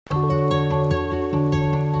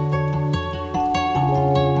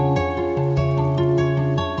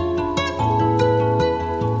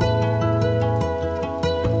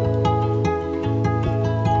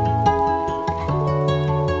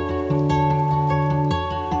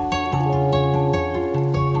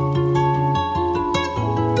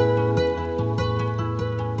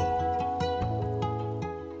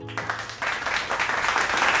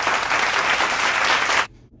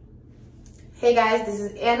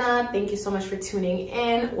Anna. Thank you so much for tuning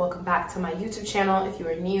in. Welcome back to my YouTube channel if you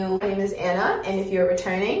are new. My name is Anna, and if you're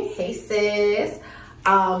returning, hey sis.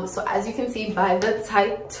 So as you can see by the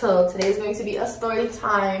title, today is going to be a story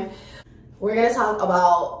time. We're gonna talk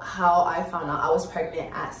about how I found out I was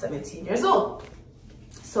pregnant at 17 years old.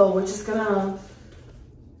 So we're just gonna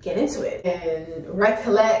get into it and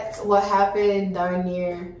recollect what happened darn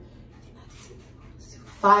near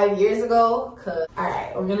 5 years ago. All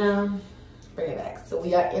right, we're gonna bring it back. So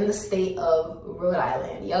we are in the state of Rhode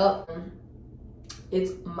Island. Yup.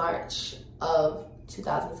 It's March of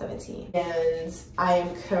 2017. And I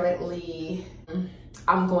am currently,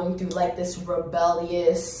 I'm going through like this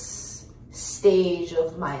rebellious stage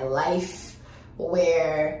of my life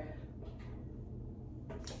where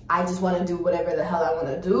I just want to do whatever the hell I want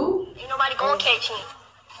to do. Ain't nobody gonna catch me.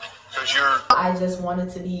 I just wanted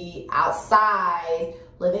to be outside,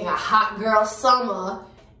 living a hot girl summer,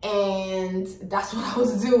 and that's what I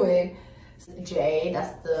was doing. Jay,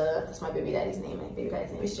 that's my baby daddy's name. My baby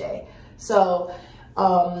daddy's name is Jay. So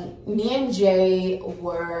me and Jay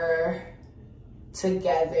were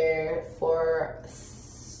together for,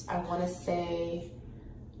 I want to say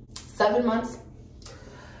 7 months.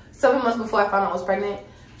 7 months before I found out I was pregnant.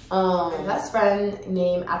 My best friend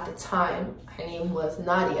name at the time, her name was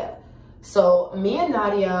Nadia. So me and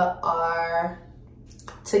Nadia are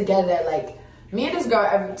together, like me and this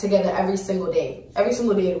girl together every single day of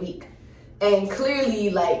the week. And clearly,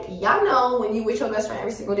 like, y'all know when you with your best friend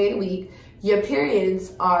every single day of the week, your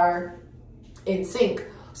periods are in sync.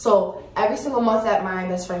 So every single month that my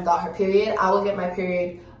best friend got her period, I would get my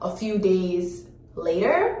period a few days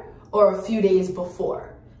later or a few days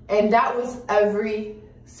before. And that was every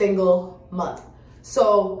single month.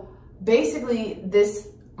 So basically this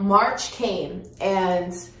March came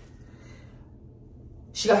and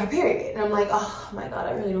she got her period, and I'm like, oh my god,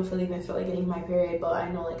 I really don't even feel like getting my period, but I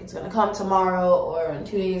know like it's gonna come tomorrow or in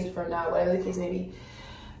 2 days from now, whatever the case may be.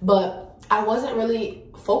 But I wasn't really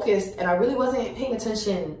focused and I really wasn't paying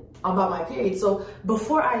attention about my period. So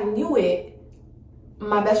before I knew it,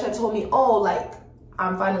 my best friend told me, oh, like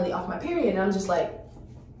I'm finally off my period. And I'm just like,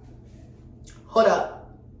 hold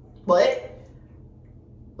up, what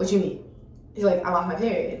you mean? He's like, I'm off my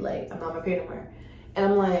period, like I'm not on my period anymore. And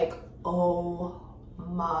I'm like, oh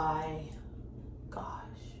my gosh,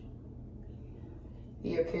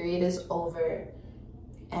 your period is over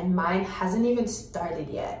and mine hasn't even started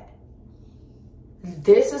yet.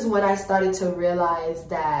 This is when I started to realize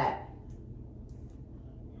that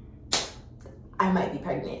I might be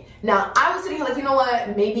pregnant. Now I was sitting here like, you know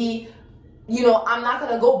what, maybe, you know, I'm not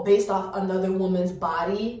gonna go based off another woman's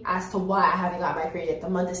body as to why I haven't got my period. The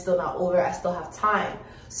month is still not over, I still have time.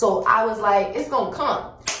 So I was like, it's gonna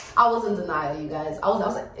come. I was in denial, you guys. I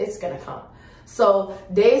was like, it's gonna come. So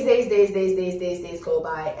days go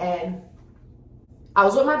by, and I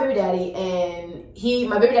was with my baby daddy, and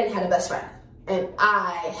my baby daddy had a best friend, and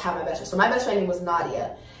I had my best friend. So my best friend name was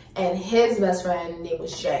Nadia, and his best friend name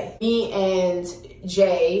was Jay. Me and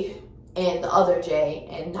Jay and the other Jay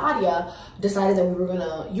and Nadia decided that we were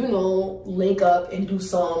gonna, you know, link up and do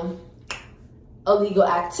some illegal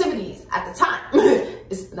activities at the time.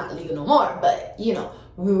 It's not legal no more, but you know,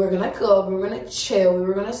 we were gonna cook, we were gonna chill, we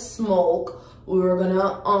were gonna smoke, we were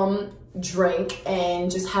gonna drink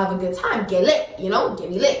and just have a good time, get lit, you know, get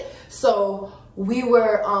me lit. So we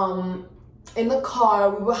were in the car,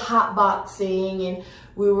 we were hotboxing and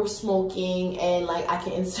we were smoking, and like I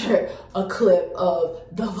can insert a clip of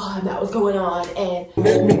the vibe that was going on. And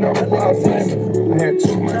let me know I had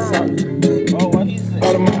too much sauce. Oh, what is it?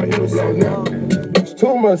 Out of my heels right now. It's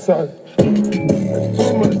too much sauce. It's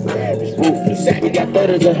too much sauce. You got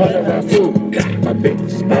butters and heart of my food. My bitch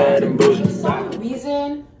is bad and bougie. For some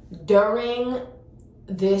reason, during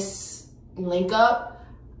this link up,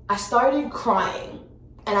 I started crying.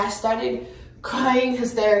 And I started crying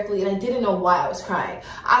hysterically, and I didn't know why I was crying.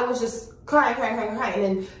 I was just crying. And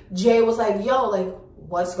then Jay was like, yo, like,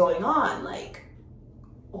 what's going on? Like,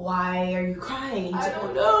 why are you crying? I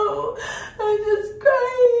don't know. I'm just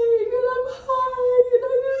crying, and I'm high, and I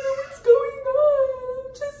don't know what's going on.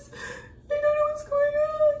 I don't know what's going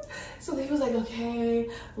on. So he was like, okay,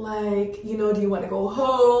 like, you know, do you want to go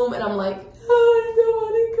home? And I'm like, no, I don't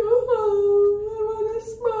want to go home. I want to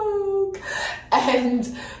smoke.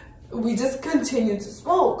 And we just continued to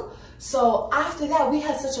smoke. So after that, we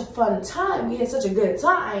had such a fun time. We had such a good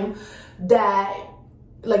time that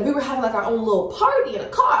like we were having like our own little party in a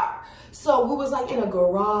car. So we was like in a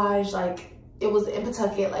garage, like it was in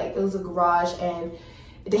Pawtucket, like it was a garage, and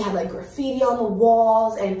they had like graffiti on the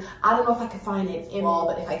walls, and I don't know if I can find it in all,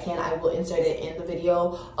 but if I can, I will insert it in the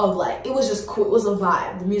video of like, it was just cool. It was a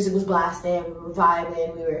vibe. The music was blasting, we were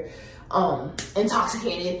vibing, we were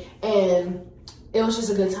intoxicated, and it was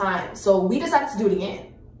just a good time. So we decided to do it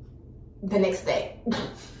again the next day.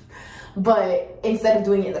 But instead of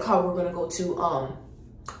doing it in the car, we were gonna go to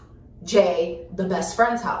Jay, the best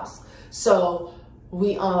friend's house. So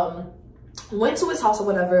we went to his house or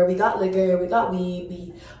whatever. We got liquor, we got weed,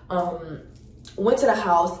 we went to the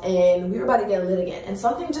house, and we were about to get lit again. And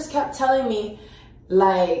something just kept telling me,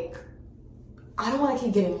 like, I don't want to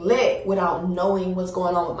keep getting lit without knowing what's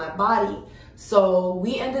going on with my body. So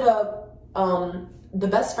we ended up, the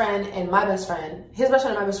best friend and my best friend, his best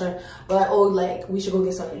friend and my best friend, were like, oh, like, we should go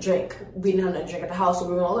get something to drink. We didn't have nothing to drink at the house, so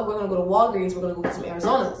we were like, we're gonna go to Walgreens, we're gonna go get some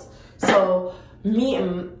Arizonas. So me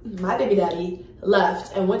and my baby daddy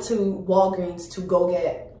left and went to Walgreens to go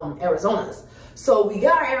get Arizonas. So we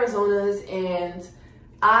got our Arizonas, and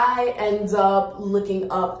I end up looking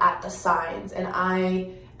up at the signs, and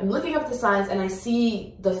I am looking up the signs, and I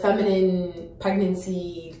see the feminine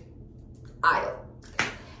pregnancy aisle.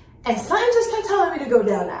 And something just kept telling me to go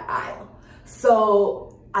down that aisle.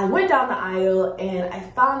 So I went down the aisle, and I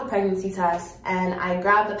found the pregnancy test, and I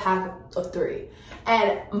grabbed the pack of 3.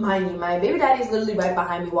 And mind you, my baby daddy is literally right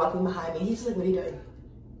behind me, walking behind me. He's just like, what are you doing?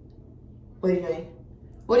 What are you doing?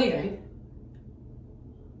 What are you doing?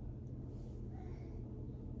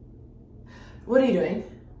 What are you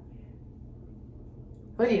doing?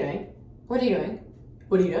 What are you doing? What are you doing?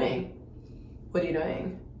 What are you doing? What are you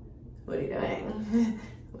doing? What are you doing?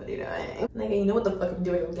 What are you doing? Nigga, you know what the fuck I'm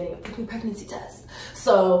doing? I'm getting a fucking pregnancy test.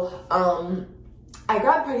 So, I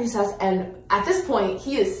grabbed a pregnancy test, and at this point,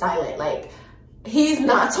 he is silent. Like, he's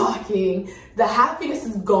not talking. The happiness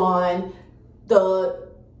is gone. The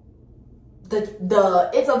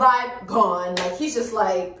it's a vibe gone. Like, he's just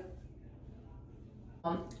like,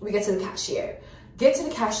 we get to the cashier. Get to the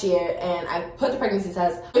cashier, and I put the pregnancy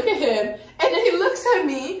test, look at him, and then he looks at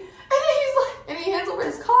me, and then he's like, and he hands over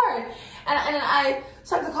his card. And then I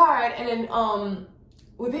swipe the card, and then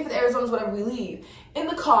we pay for the Arizonas, whatever, we leave. In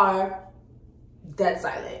the car, dead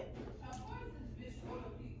silent.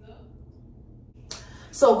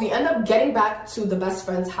 So we end up getting back to the best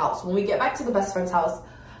friend's house. When we get back to the best friend's house,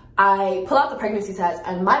 I pull out the pregnancy test,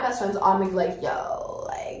 and my best friend's automatically like, yo,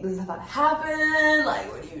 like, this is about to happen.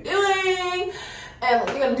 Like, what are you doing? And like,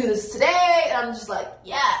 you're gonna do this today? And I'm just like,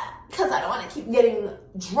 yeah, because I don't want to keep getting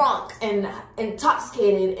drunk and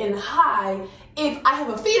intoxicated and high if I have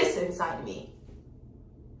a fetus inside of me.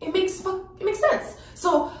 It makes sense.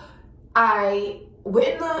 So I went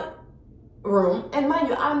in the room, and mind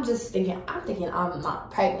you, I'm thinking I'm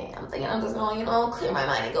not pregnant. I'm thinking I'm just gonna, you know, clear my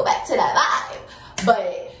mind and go back to that vibe.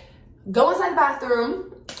 But go inside the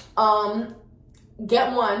bathroom,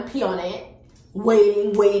 get one, pee on it,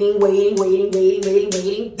 waiting,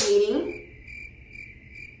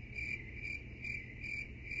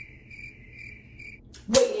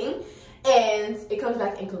 and it comes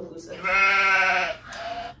back inconclusive.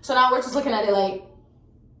 So now we're just looking at it like,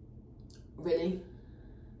 really?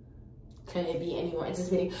 Can it be any more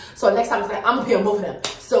anticipating? So next time it's like, I'm gonna pee on both of them.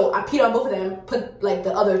 So I peed on both of them, put like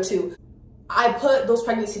the other 2. I put those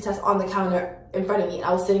pregnancy tests on the counter in front of me, and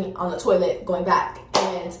I was sitting on the toilet going back,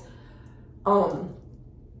 and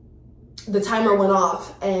the timer went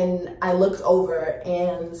off, and I looked over,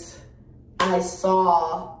 and I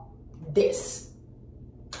saw this.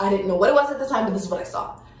 I didn't know what it was at the time, but this is what I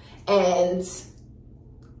saw. And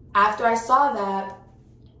after I saw that,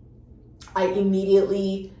 I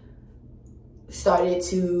immediately started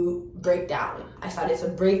to break down. I started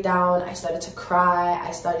to cry,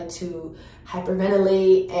 I started to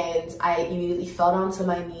hyperventilate, and I immediately fell down to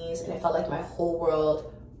my knees, and it felt like my whole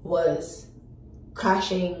world was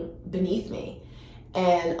crashing beneath me.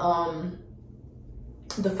 And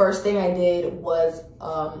the first thing I did was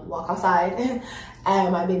walk outside,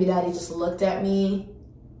 and my baby daddy just looked at me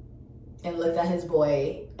and looked at his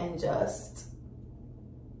boy and just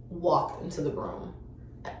walked into the room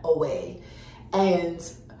away. And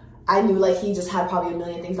I knew like he just had probably a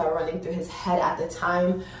million things that were running through his head at the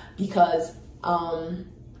time, because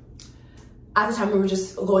at the time we were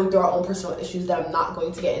just going through our own personal issues that I'm not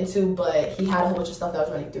going to get into, but he had a whole bunch of stuff that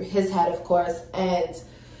was running through his head, of course, and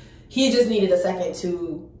he just needed a second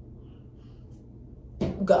to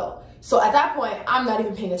go. So at that point, I'm not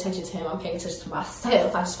even paying attention to him, I'm paying attention to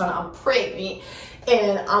myself. I just found out I'm pregnant,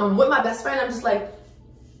 and I'm with my best friend. I'm just like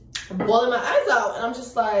bawling my eyes out, and I'm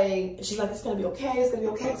just like, she's like, it's gonna be okay, it's gonna be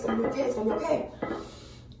okay, it's gonna be okay, it's gonna be okay.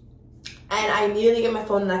 And I immediately get my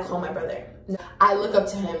phone and I call my brother. I look up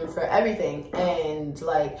to him for everything. And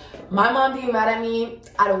like, my mom being mad at me,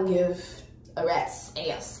 I don't give a rat's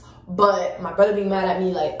ass. But my brother being mad at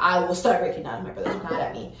me, like, I will start breaking down if my brother's mad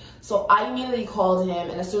at me. So I immediately called him,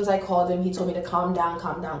 and as soon as I called him, he told me to calm down,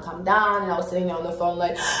 calm down, calm down. And I was sitting there on the phone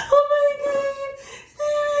like, oh my God,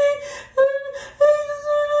 Stevie,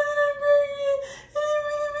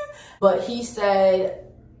 but he said,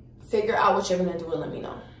 figure out what you're gonna do and let me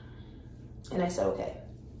know. And I said, okay.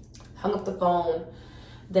 Hung up the phone.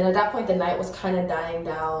 Then at that point, the night was kind of dying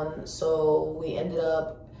down. So we ended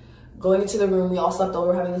up going into the room. We all slept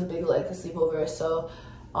over, having this big, like, a sleepover. So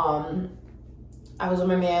I was with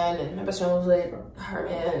my man, and my best friend was with her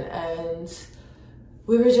man, and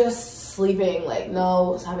we were just sleeping. Like, no,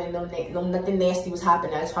 was having nothing nasty was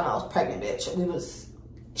happening. I just found out I was pregnant, bitch. We was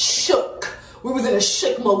shook. We was in a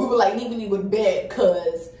shook mode. We were like, leaving me with bed,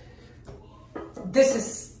 cause this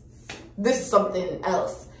is something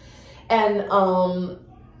else. And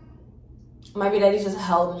my baby daddy just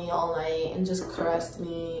held me all night and just caressed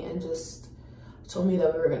me and just told me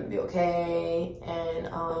that we were gonna be okay. And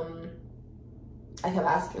I kept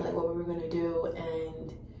asking like what we were gonna do,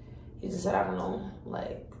 and he just said, I don't know,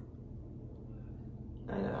 like,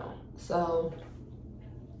 I don't know. So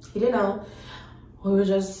he didn't know. We were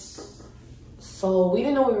just, so we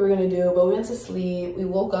didn't know what we were gonna do, but we went to sleep. We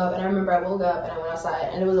woke up, and I remember I woke up and I went outside,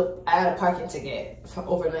 and I had a parking ticket for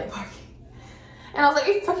overnight parking. And I was like,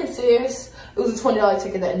 are you fucking serious? It was a $20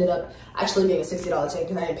 ticket that ended up actually being a $60 ticket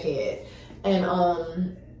because I didn't pay it. And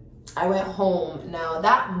I went home. Now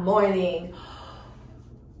that morning,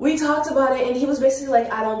 we talked about it, and he was basically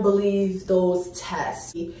like, I don't believe those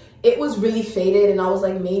tests. It was really faded, and I was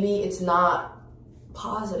like, maybe it's not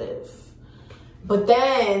positive. But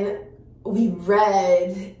then we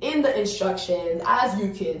read in the instructions, as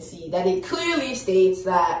you can see, that it clearly states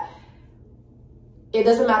that it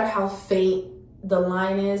doesn't matter how faint the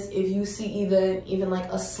line is. If you see even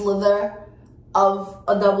like a slither of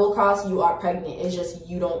a double cross, you are pregnant. It's just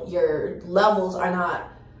your levels are not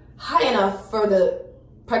high enough for the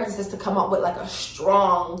pregnancies to come up with like a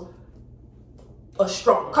strong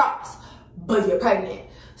cross, but you're pregnant.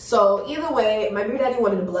 So either way, my baby daddy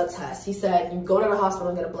wanted a blood test. He said, you go to the hospital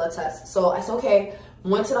and get a blood test. So I said, okay,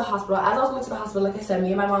 went to the hospital. As I was going to the hospital, like I said, me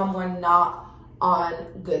and my mom were not on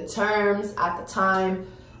good terms at the time.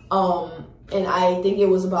 And I think it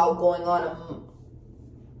was about going on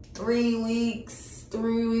 3 weeks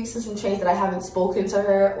and some change that I haven't spoken to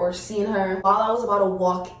her or seen her. While I was about to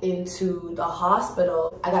walk into the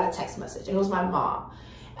hospital, I got a text message, and it was my mom.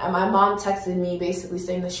 And my mom texted me basically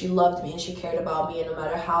saying that she loved me and she cared about me, and no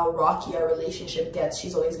matter how rocky our relationship gets,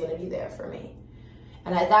 she's always gonna be there for me.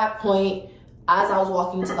 And at that point, as I was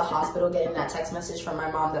walking into the hospital getting that text message from my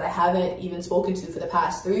mom that I haven't even spoken to for the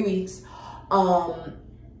past 3 weeks,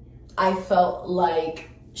 I felt like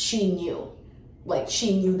she knew. Like,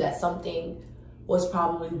 she knew that something was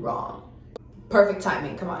probably wrong. Perfect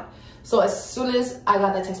timing, come on. So as soon as I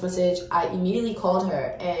got that text message, I immediately called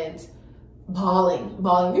her and bawling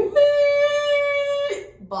my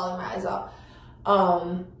eyes out.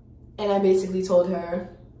 And I basically told her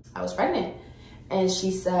I was pregnant. And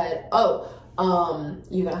she said, oh,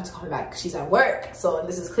 you're gonna have to call me back. She's at work. So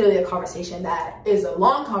this is clearly a conversation that is a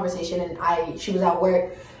long conversation, and she was at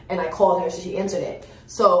work, and I called her, so she answered it.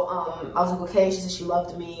 So I was like, okay. She said she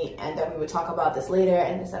loved me and that we would talk about this later,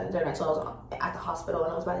 and this, that, and third. And I told her I was at the hospital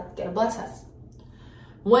and I was about to get a blood test.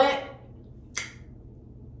 Went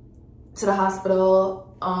to the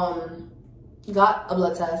hospital, got a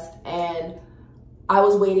blood test, and I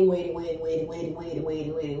was waiting.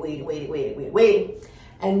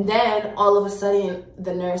 And then all of a sudden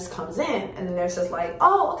the nurse comes in, and the nurse is like,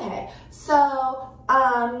 oh, okay. So,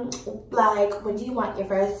 like, when do you want your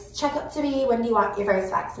first checkup to be? When do you want your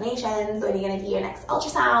first vaccinations? When are you gonna do your next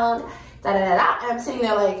ultrasound? Da da da da. And I'm sitting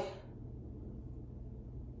there like,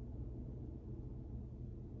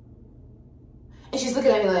 and she's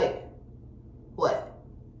looking at me like, what?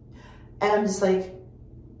 And I'm just like,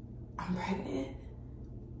 I'm pregnant.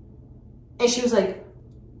 And she was like,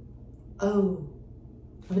 oh,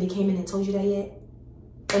 nobody came in and told you that yet?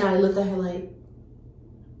 And I looked at her like,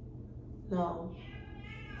 no,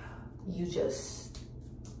 you just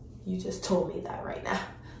told me that right now,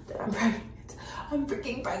 that I'm pregnant. I'm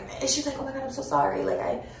freaking pregnant. And she's like, oh my God, I'm so sorry. Like,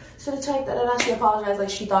 I should have checked that. And she apologized. Like,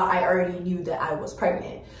 she thought I already knew that I was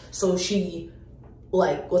pregnant. So she,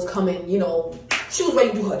 like, was coming, you know, she was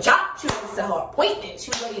ready to do her job. She was ready to set her appointment. She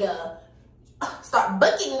was ready to start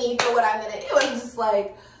booking me for what I'm gonna do. And just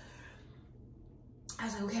like, I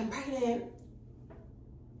was like, okay, I'm pregnant.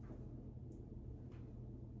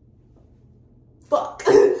 Fuck.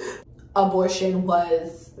 abortion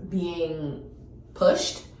was being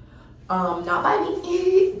pushed, not by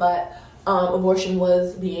me, but abortion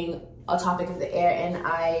was being a topic of the air, and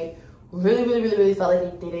I really felt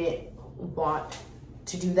like they didn't want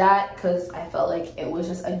to do that because I felt like it was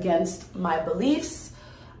just against my beliefs.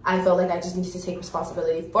 I felt like I just needed to take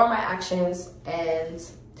responsibility for my actions, and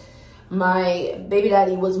my baby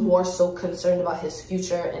daddy was more so concerned about his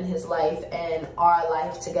future and his life and our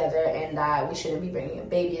life together, and that we shouldn't be bringing a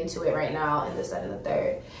baby into it right now, and this, that, and the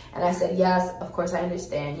third. And I said, yes, of course I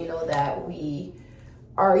understand, you know, that we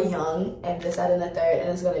are young and this, that, and the third, and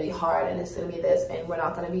it's gonna be hard, and it's gonna be this, and we're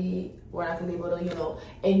not gonna be able to, you know,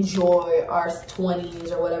 enjoy our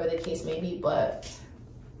 20s or whatever the case may be, but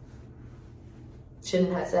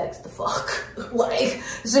shouldn't have sex, the fuck. Like,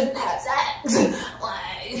 shouldn't have sex.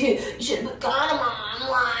 Like, you should put condom on.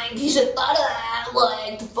 Like, you should thought of that.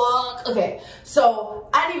 Like, the fuck. Okay, so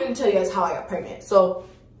I didn't even tell you guys how I got pregnant. So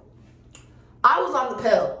I was on the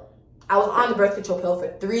pill. I was on the birth control pill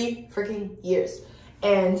for 3 freaking years.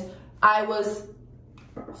 And I was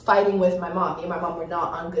fighting with my mom. Me and my mom were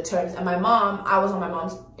not on good terms. And my mom, I was on my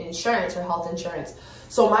mom's insurance, her health insurance.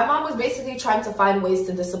 So my mom was basically trying to find ways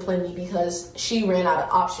to discipline me because she ran out of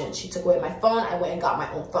options. She took away my phone. I went and got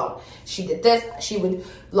my own phone. She did this. She would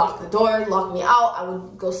lock the door, lock me out. I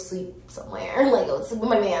would go sleep somewhere. Like, I would sleep with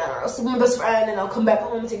my man, or I would sleep with my best friend, and I'll come back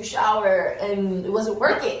home and take a shower. And it wasn't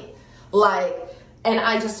working. Like, and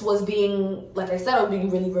I just was being, like I said, I was being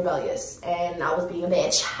really rebellious. And I was being a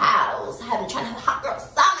bad child. I was trying to have a hot girl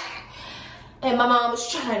summer. And my mom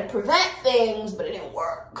was trying to prevent things, but it didn't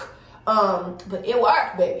work. But it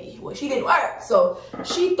worked, baby. Well, she didn't work. So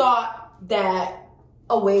she thought that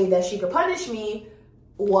a way that she could punish me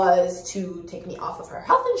was to take me off of her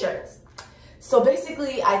health insurance. So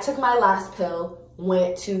basically, I took my last pill,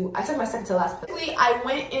 I took my second to last pill. Basically, I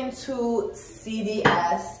went into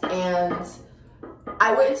CVS, and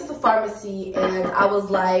I went into the pharmacy, and I was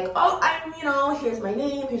like, oh, you know, here's my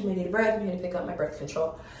name, here's my date of birth, I'm here to pick up my birth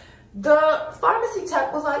control. The pharmacy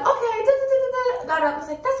tech was like, okay, I was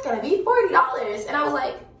like, that's gonna be $40. And I was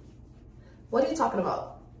like, what are you talking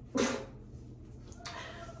about?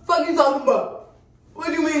 Fuck you talking about? What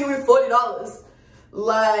do you mean with $40?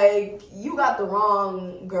 Like, you got the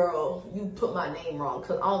wrong girl. You put my name wrong,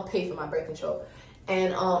 because I don't pay for my birth control.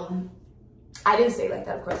 And I didn't say it like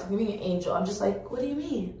that, of course. I'm being an angel. I'm just like, what do you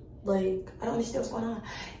mean? Like, I don't understand what's going on.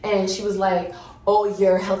 And she was like, oh,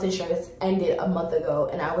 your health insurance ended a month ago.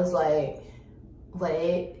 And I was like,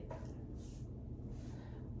 wait.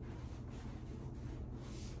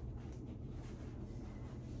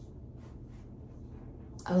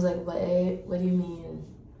 I was like, what do you mean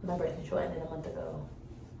my birth control ended a month ago?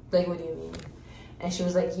 Like, what do you mean? And she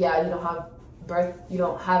was like, yeah, not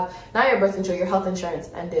your birth control, your health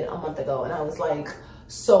insurance ended a month ago. And I was like,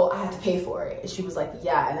 so I have to pay for it. And she was like,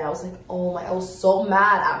 yeah. And I was like, oh my, I was so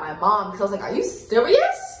mad at my mom, because I was like, are you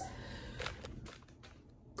serious?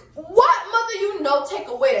 What mother you know take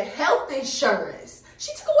away the health insurance?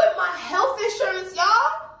 She took away my health insurance,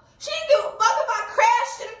 y'all. She didn't give a fuck if I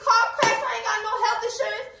crashed in a car crash. I ain't got no health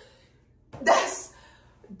insurance. That's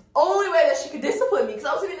the only way that she could discipline me, because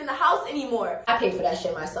I wasn't even in the house anymore. I paid for that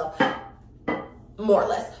shit myself, more or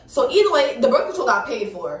less. So either way, the birth control got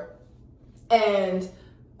paid for. And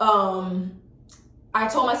I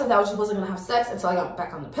told myself that I just wasn't gonna have sex until I got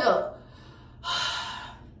back on the pill.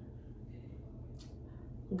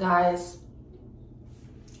 Guys,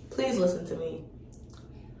 please listen to me.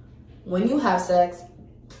 When you have sex,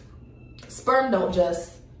 sperm don't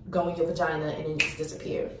just go in your vagina and then just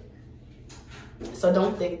disappear. So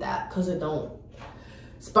don't think that, because it don't.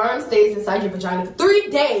 Sperm stays inside your vagina for 3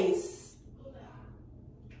 days.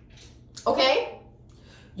 Okay?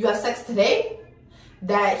 You have sex today,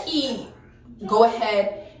 that he go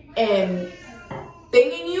ahead and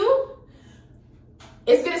banging you,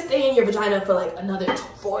 it's gonna stay in your vagina for like another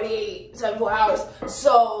 48, 74 hours.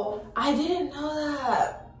 So I didn't know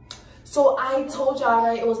that. So I told y'all,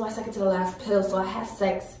 right, it was my second to the last pill. So I had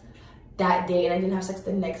sex that day, and I didn't have sex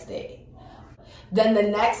the next day. Then the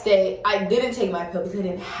next day, I didn't take my pill because I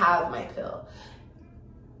didn't have my pill.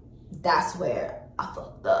 That's where I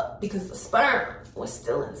fucked up, because the sperm was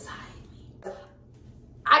still inside me.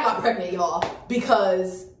 I got pregnant, y'all,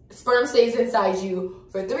 because sperm stays inside you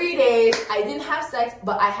for 3 days. I didn't have sex,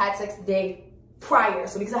 but I had sex the day prior.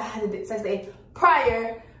 So because I had sex the day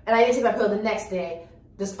prior and I didn't take my pill the next day,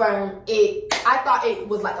 the sperm, I thought it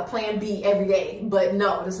was like a plan B every day, but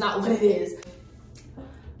no, that's not what it is.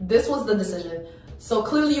 This was the decision. So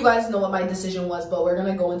clearly you guys know what my decision was, but we're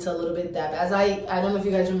gonna go into a little bit depth. As I don't know if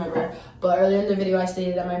you guys remember, but earlier in the video I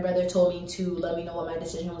stated that my brother told me to let me know what my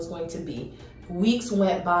decision was going to be. weeks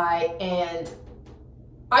went by, and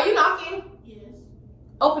are you knocking? Yes.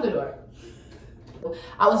 Open the door.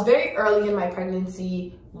 I was very early in my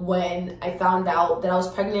pregnancy when I found out that I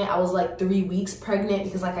was pregnant. I was like 3 weeks pregnant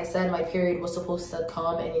because, like I said, my period was supposed to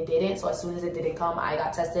come and it didn't. So as soon as it didn't come, I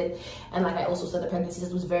got tested. And like I also said, the pregnancy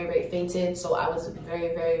test was very, very fainted. So I was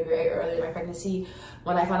very, very, very early in my pregnancy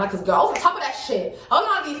when I found out, because girl, I was on top of that shit. I don't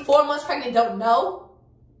know how to be 4 months pregnant, don't know.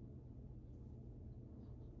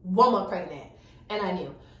 1 month pregnant, and I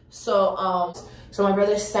knew. So so my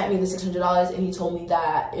brother sent me the $600, and he told me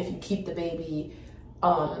that if you keep the baby,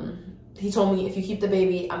 he told me if you keep the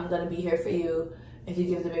baby, I'm gonna be here for you. If you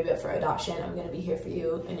give the baby up for adoption, I'm gonna be here for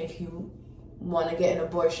you. And if you want to get an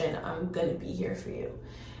abortion, I'm gonna be here for you.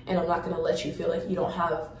 And I'm not gonna let you feel like you don't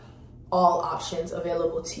have all options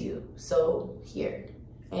available to you. So here.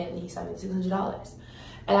 And he sent me the $600.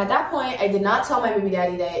 And at that point, I did not tell my baby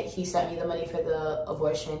daddy that he sent me the money for the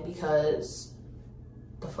abortion, because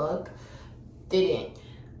the fuck, they didn't.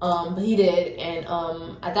 But he did. And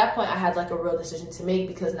at that point, I had like a real decision to make,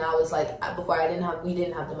 because now it's like, before we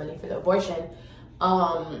didn't have the money for the abortion,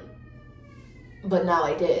 but now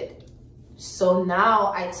I did. So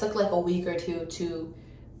now I took like a week or two to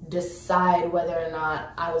decide whether or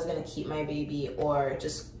not I was gonna keep my baby or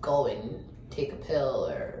just go and take a pill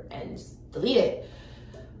and just delete it.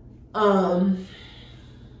 I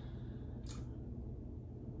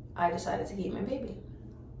decided to keep my baby.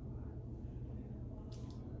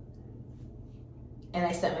 And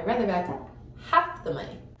I sent my brother back half the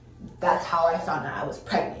money. That's how I found out I was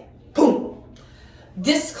pregnant. Boom.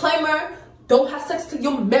 Disclaimer, don't have sex till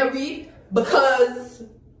you're married, because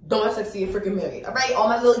don't have sex till you're freaking married. All right, all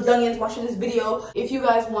my little youngins watching this video, if you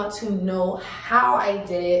guys want to know how I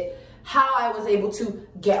did it, how I was able to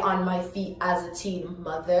get on my feet as a teen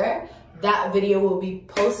mother, that video will be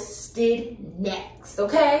posted next,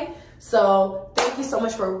 okay? So thank you so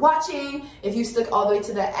much for watching. If you stuck all the way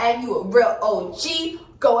to the end, you a real OG.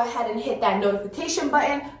 Go ahead and hit that notification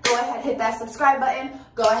button. Go ahead, hit that subscribe button.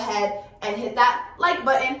 Go ahead and hit that like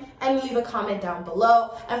button, and leave a comment down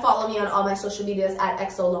below. And follow me on all my social medias at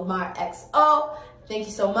Xolamarrexo. Thank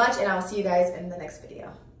you so much, and I will see you guys in the next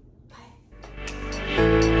video.